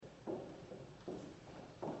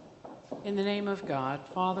In the name of God,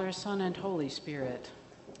 Father, Son, and Holy Spirit.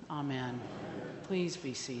 Amen. Please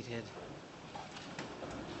be seated.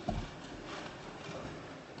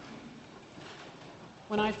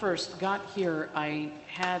 When I first got here, I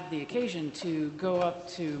had the occasion to go up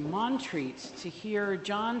to Montreat to hear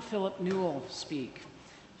John Philip Newell speak.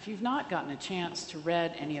 If you've not gotten a chance to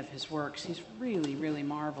read any of his works, he's really, really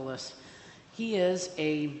marvelous. He is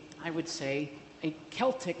I would say, a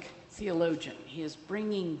Celtic theologian. He is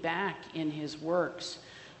bringing back in his works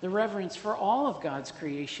the reverence for all of God's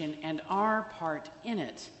creation and our part in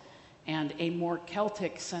it, and a more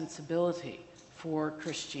Celtic sensibility for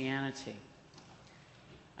Christianity.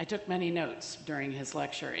 I took many notes during his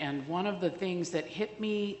lecture, and one of the things that hit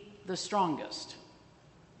me the strongest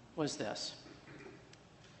was this.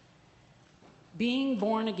 Being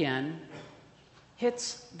born again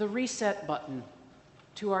hits the reset button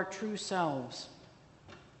to our true selves.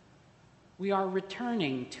 We are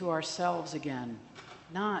returning to ourselves again,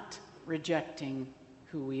 not rejecting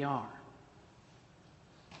who we are.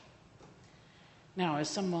 Now, as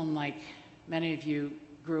someone like many of you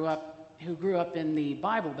who grew up in the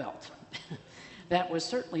Bible Belt, that was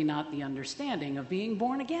certainly not the understanding of being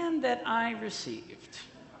born again that I received.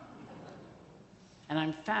 And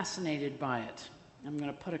I'm fascinated by it. I'm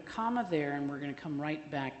going to put a comma there, and we're going to come right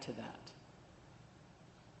back to that.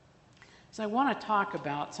 So I want to talk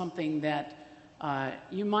about something that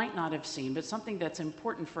you might not have seen, but something that's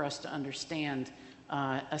important for us to understand,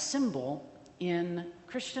 a symbol in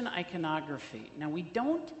Christian iconography. Now, we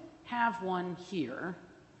don't have one here,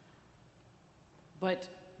 but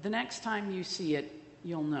the next time you see it,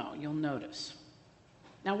 you'll notice.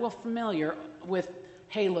 Now, we're familiar with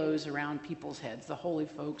halos around people's heads, the holy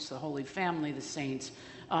folks, the Holy Family, the saints,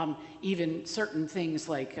 even certain things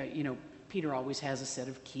like, Peter always has a set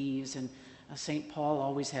of keys, and St. Paul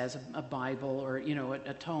always has a Bible or,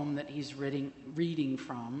 a tome that he's reading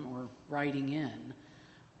from or writing in.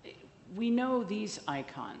 We know these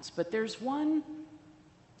icons, but there's one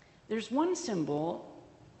symbol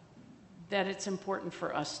that it's important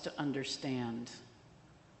for us to understand.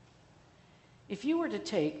 If you were to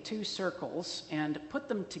take two circles and put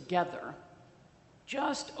them together,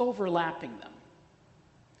 just overlapping them,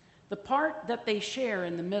 the part that they share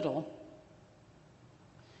in the middle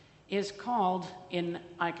is called, in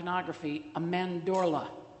iconography, a mandorla.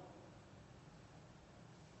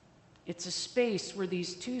 It's a space where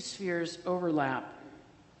these two spheres overlap.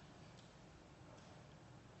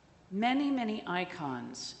 Many, many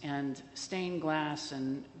icons and stained glass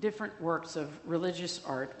and different works of religious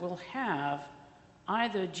art will have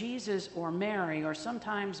either Jesus or Mary, or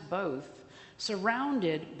sometimes both,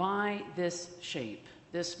 surrounded by this shape,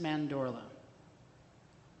 this mandorla.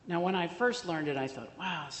 Now, when I first learned it, I thought,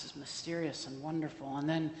 wow, this is mysterious and wonderful. And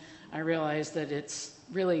then I realized that it's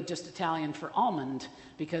really just Italian for almond,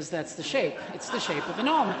 because that's the shape. It's the shape of an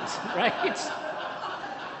almond, right?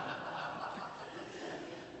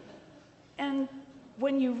 And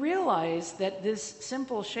when you realize that this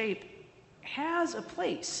simple shape has a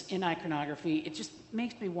place in iconography, it just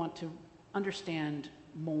makes me want to understand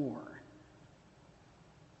more.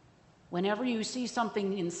 Whenever you see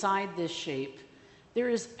something inside this shape, there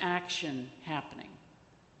is action happening.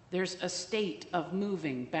 There's a state of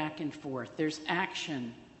moving back and forth. There's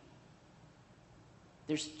action.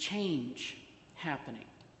 There's change happening.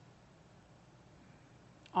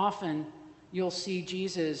 Often, you'll see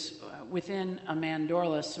Jesus within a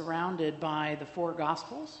mandorla surrounded by the four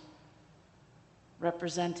Gospels,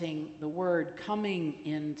 representing the Word coming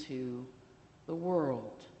into the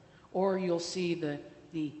world. Or you'll see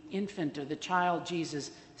the infant or the child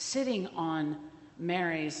Jesus sitting on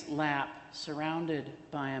Mary's lap, surrounded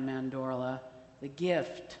by a mandorla, the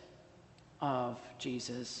gift of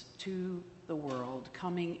Jesus to the world,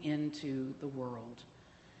 coming into the world.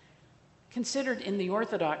 Considered in the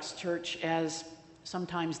Orthodox Church as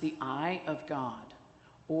sometimes the eye of God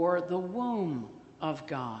or the womb of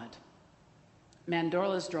God.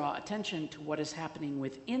 Mandorlas draw attention to what is happening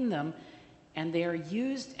within them, and they are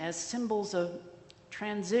used as symbols of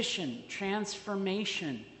transition,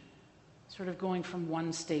 transformation, sort of going from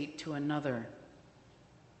one state to another.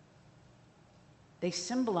 They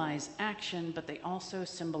symbolize action, but they also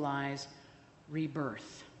symbolize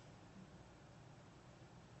rebirth.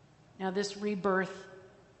 Now, this rebirth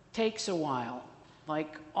takes a while,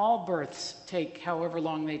 like all births take however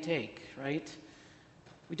long they take, right?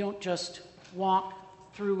 We don't just walk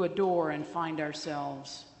through a door and find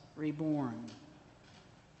ourselves reborn.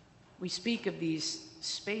 We speak of these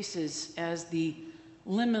spaces as the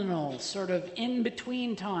liminal, sort of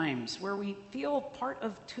in-between times, where we feel part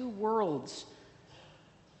of two worlds,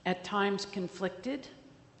 at times conflicted,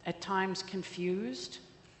 at times confused,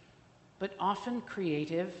 but often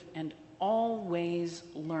creative and always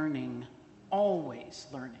learning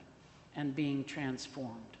and being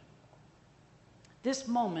transformed. This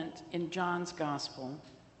moment in John's gospel,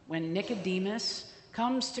 when Nicodemus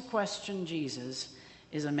comes to question Jesus,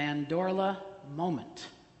 is a Mandorla moment.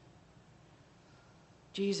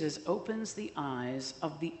 Jesus opens the eyes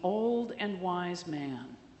of the old and wise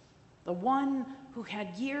man, the one who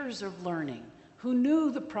had years of learning, who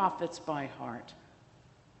knew the prophets by heart.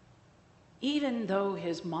 Even though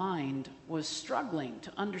his mind was struggling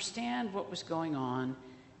to understand what was going on,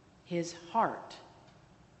 his heart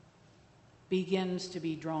begins to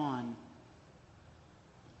be drawn.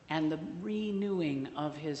 And the renewing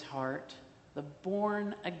of his heart, the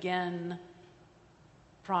born again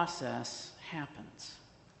process happens.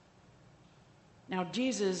 Now,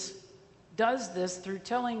 Jesus does this through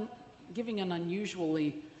giving an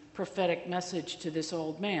unusually prophetic message to this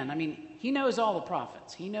old man. I mean, he knows all the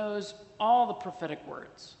prophets. He knows all the prophetic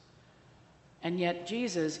words. And yet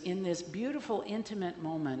Jesus, in this beautiful, intimate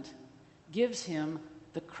moment, gives him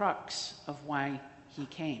the crux of why he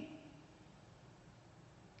came.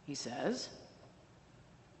 He says,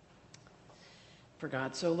 "For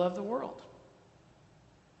God so loved the world,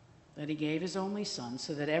 that he gave his only Son,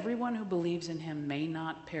 so that everyone who believes in him may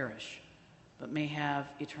not perish, but may have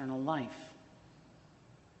eternal life.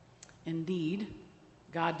 Indeed,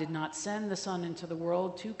 God did not send the Son into the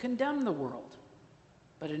world to condemn the world,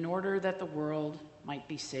 but in order that the world might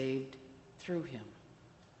be saved through him."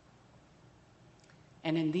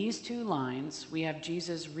 And in these two lines, we have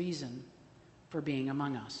Jesus' reason for being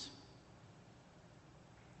among us.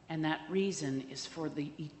 And that reason is for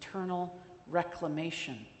the eternal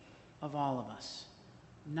reclamation of all of us,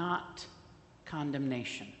 not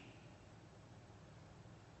condemnation.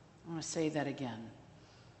 I want to say that again.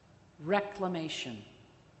 Reclamation,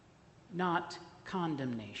 not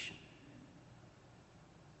condemnation.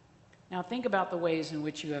 Now think about the ways in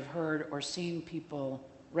which you have heard or seen people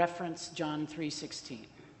reference John 3:16.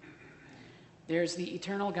 There's the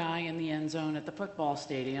eternal guy in the end zone at the football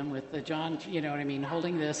stadium with the John,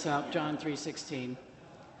 holding this up, John 3:16.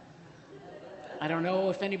 I don't know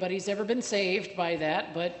if anybody's ever been saved by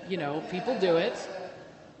that, but, people do it.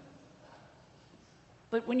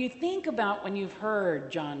 But when you think about when you've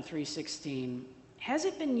heard John 3:16, has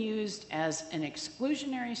it been used as an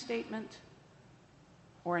exclusionary statement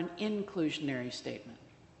or an inclusionary statement?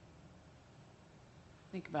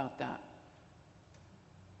 Think about that.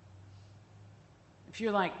 If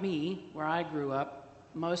you're like me, where I grew up,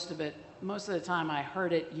 most of the time I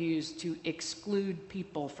heard it used to exclude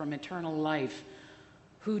people from eternal life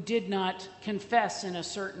who did not confess in a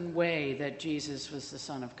certain way that Jesus was the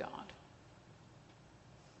Son of God.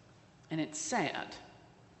 And it's sad.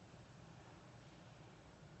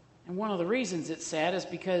 And one of the reasons it's sad is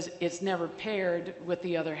because it's never paired with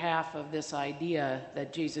the other half of this idea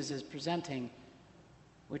that Jesus is presenting,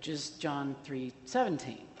 which is John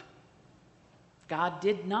 3:17. God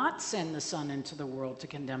did not send the Son into the world to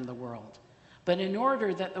condemn the world, but in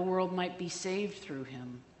order that the world might be saved through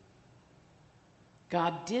him.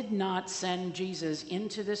 God did not send Jesus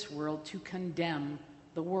into this world to condemn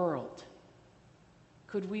the world.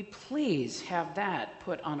 Could we please have that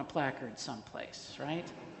put on a placard someplace, right?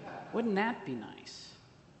 Wouldn't that be nice?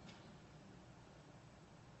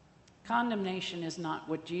 Condemnation is not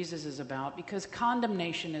what Jesus is about, because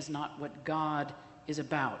condemnation is not what God is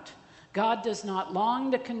about. God does not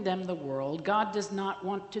long to condemn the world. God does not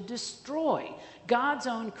want to destroy God's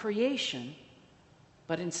own creation,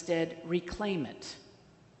 but instead reclaim it.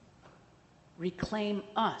 Reclaim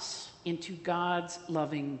us into God's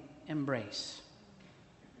loving embrace.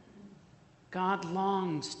 God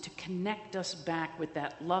longs to connect us back with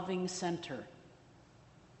that loving center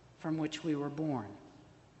from which we were born.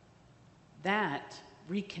 That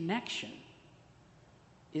reconnection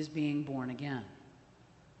is being born again.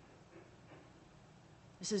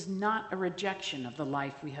 This is not a rejection of the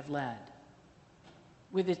life we have led,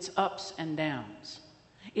 with its ups and downs.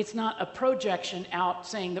 It's not a projection out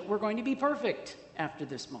saying that we're going to be perfect after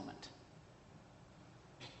this moment.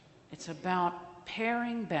 It's about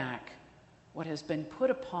paring back what has been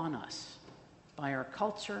put upon us by our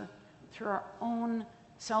culture, through our own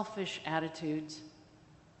selfish attitudes,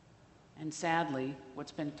 and sadly,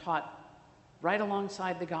 what's been taught right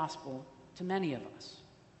alongside the gospel to many of us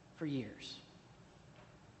for years.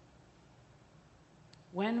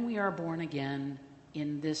 When we are born again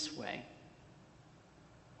in this way,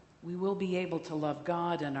 we will be able to love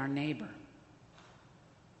God and our neighbor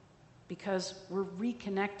because we're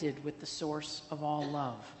reconnected with the source of all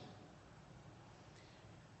love.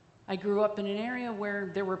 I grew up in an area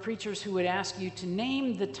where there were preachers who would ask you to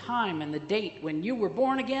name the time and the date when you were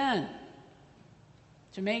born again,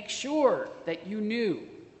 to make sure that you knew.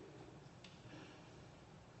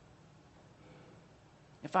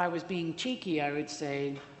 If I was being cheeky, I would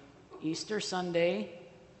say Easter Sunday,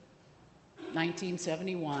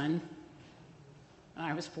 1971.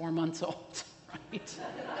 I was 4 months old, right?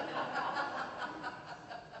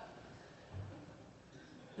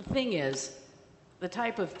 The thing is, the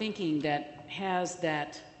type of thinking that has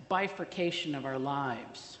that bifurcation of our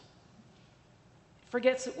lives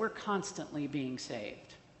forgets that we're constantly being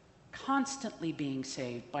saved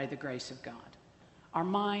by the grace of God. Our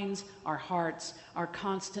minds, our hearts are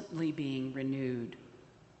constantly being renewed.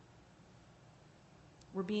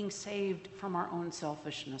 We're being saved from our own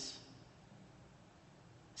selfishness,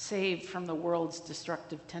 saved from the world's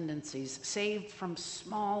destructive tendencies, saved from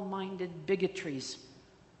small-minded bigotries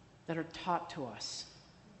that are taught to us,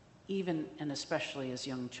 even and especially as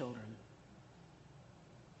young children.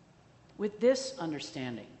 With this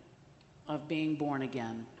understanding of being born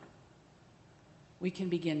again, we can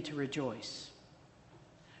begin to rejoice.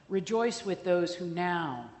 Rejoice with those who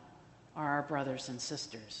now are our brothers and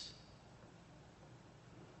sisters.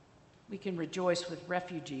 We can rejoice with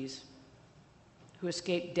refugees who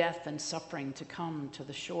escaped death and suffering to come to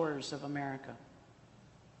the shores of America.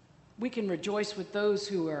 We can rejoice with those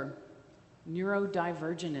who are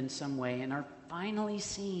neurodivergent in some way and are finally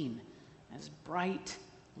seen as bright,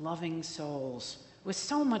 loving souls with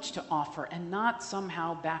so much to offer and not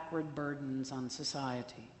somehow backward burdens on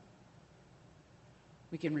society.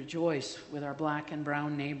 We can rejoice with our black and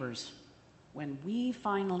brown neighbors when we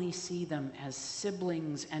finally see them as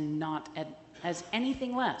siblings and not as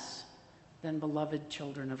anything less than beloved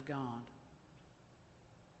children of God.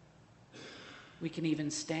 We can even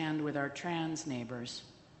stand with our trans neighbors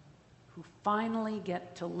who finally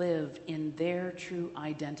get to live in their true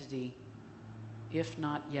identity, if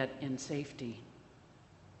not yet in safety.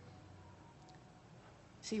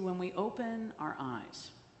 See, when we open our eyes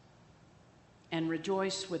and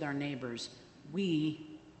rejoice with our neighbors,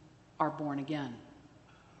 we are born again.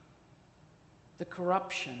 The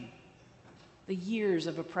corruption, the years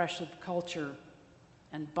of oppressive culture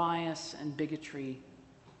and bias and bigotry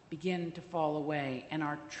begin to fall away, and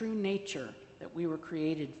our true nature that we were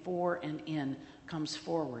created for and in comes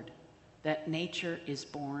forward. That nature is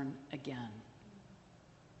born again.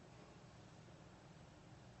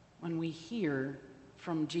 When we hear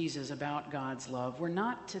from Jesus about God's love, we're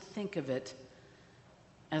not to think of it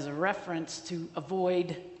as a reference to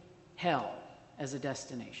avoid hell as a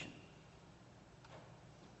destination.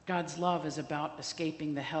 God's love is about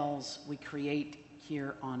escaping the hells we create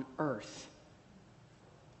here on earth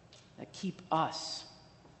that keep us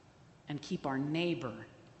and keep our neighbor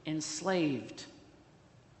enslaved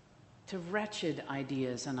to wretched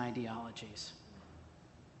ideas and ideologies.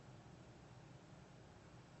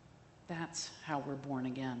 That's how we're born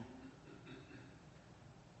again.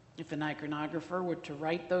 If an iconographer were to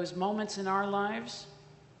write those moments in our lives,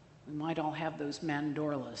 we might all have those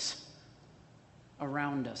mandolas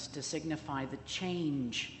around us to signify the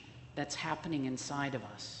change that's happening inside of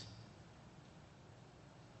us.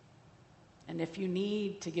 And if you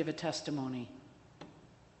need to give a testimony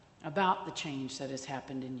about the change that has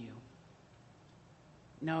happened in you,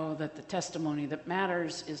 know that the testimony that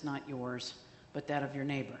matters is not yours, but that of your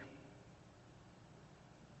neighbor.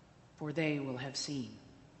 For they will have seen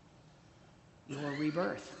your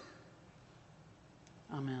rebirth.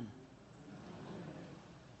 Amen.